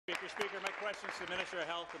Speaker, my question is to the Minister of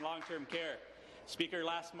Health and Long-Term Care. Speaker,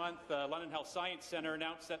 last month, the London Health Science Centre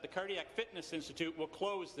announced that the Cardiac Fitness Institute will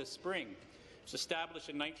close this spring. It was established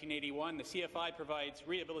in 1981. The CFI provides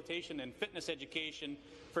rehabilitation and fitness education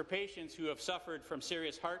for patients who have suffered from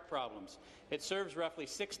serious heart problems. It serves roughly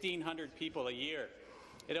 1,600 people a year.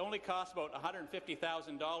 It only costs about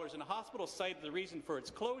 $150,000, and the hospital cited the reason for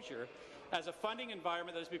its closure as a funding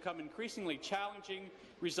environment that has become increasingly challenging,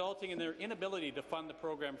 resulting in their inability to fund the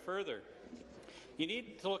program further. You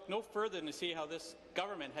need to look no further than to see how this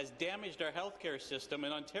government has damaged our healthcare system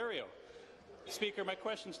in Ontario. Speaker, my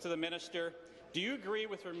questions to the Minister. Do you agree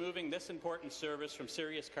with removing this important service from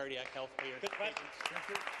serious cardiac health care patients? Thank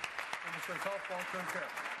you. Minister of Health, Long-Term Care.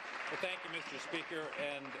 Well, thank you, Mr. Speaker.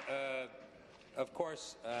 And of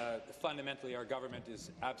course, fundamentally, our government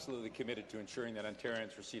is absolutely committed to ensuring that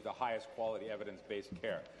Ontarians receive the highest quality evidence-based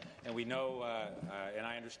care. And we know, and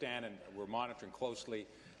I understand, and we're monitoring closely,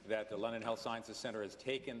 that the London Health Sciences Centre has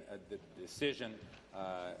taken a decision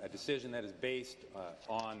that is based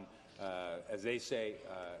on, as they say,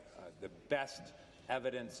 the best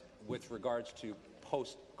evidence with regards to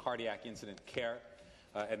post-cardiac incident care.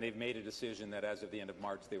 And they've made a decision that as of the end of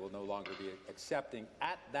March, they will no longer be accepting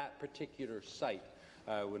at that particular site,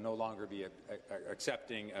 will no longer be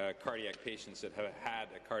accepting cardiac patients that have had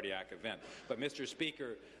a cardiac event. But, Mr.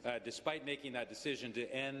 Speaker, despite making that decision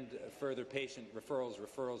to end further patient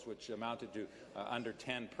referrals which amounted to under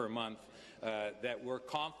 10 per month, that we're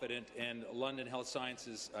confident, and London Health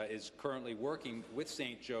Sciences is currently working with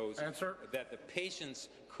St. Joe's, that the patients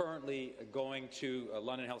currently going to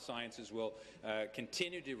London Health Sciences will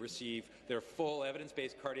continue to receive their full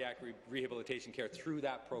evidence-based cardiac rehabilitation care through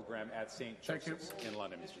that program at St. Joseph's in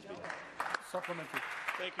London, Mr. Speaker. Supplementary.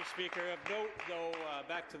 Thank you, Speaker. Of note, though,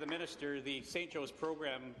 back to the Minister, the St. Joe's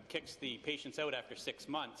program kicks the patients out after 6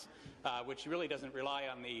 months, which really doesn't rely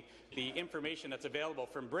on the information that's available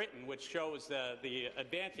from Britain, which shows the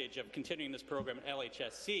advantage of continuing this program at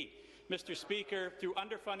LHSC. Mr. Speaker, through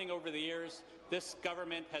underfunding over the years, this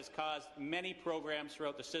government has caused many programs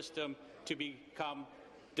throughout the system to become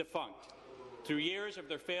defunct. Through years of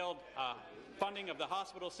their failed funding of the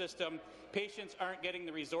hospital system, patients aren't getting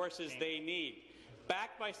the resources they need.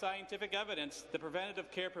 Backed by scientific evidence, the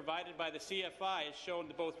preventative care provided by the CFI has shown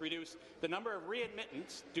to both reduce the number of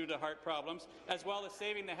readmittance due to heart problems, as well as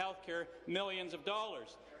saving the healthcare millions of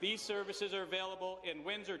dollars. These services are available in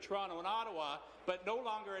Windsor, Toronto, and Ottawa, but no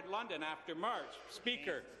longer in London after March.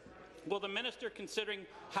 Speaker, will the Minister, considering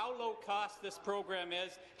how low cost this program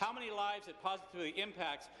is, how many lives it positively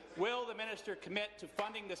impacts, will the Minister commit to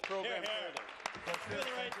funding this program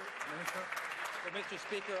further? Well, Mr.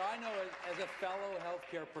 Speaker, I know as a fellow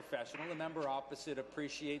healthcare professional, the member opposite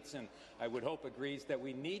appreciates and I would hope agrees that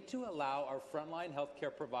we need to allow our frontline healthcare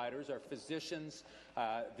providers, our physicians,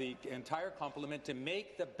 the entire complement to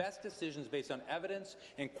make the best decisions based on evidence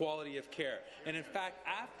and quality of care. And in fact,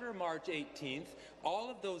 after March 18th, all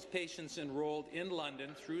of those patients enrolled in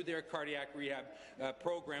London through their cardiac rehab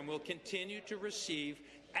program will continue to receive,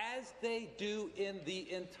 as they do in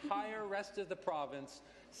the entire rest of the province,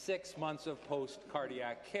 6 months of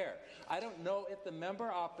post-cardiac care. I don't know if the member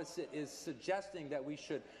opposite is suggesting that we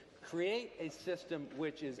should create a system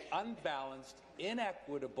which is unbalanced,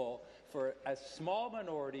 inequitable for a small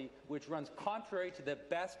minority, which runs contrary to the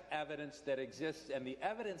best evidence that exists, and the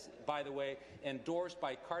evidence, by the way, endorsed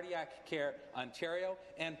by Cardiac Care Ontario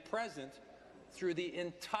and present through the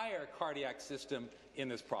entire cardiac system in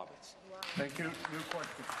this province. Thank you. New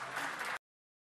question.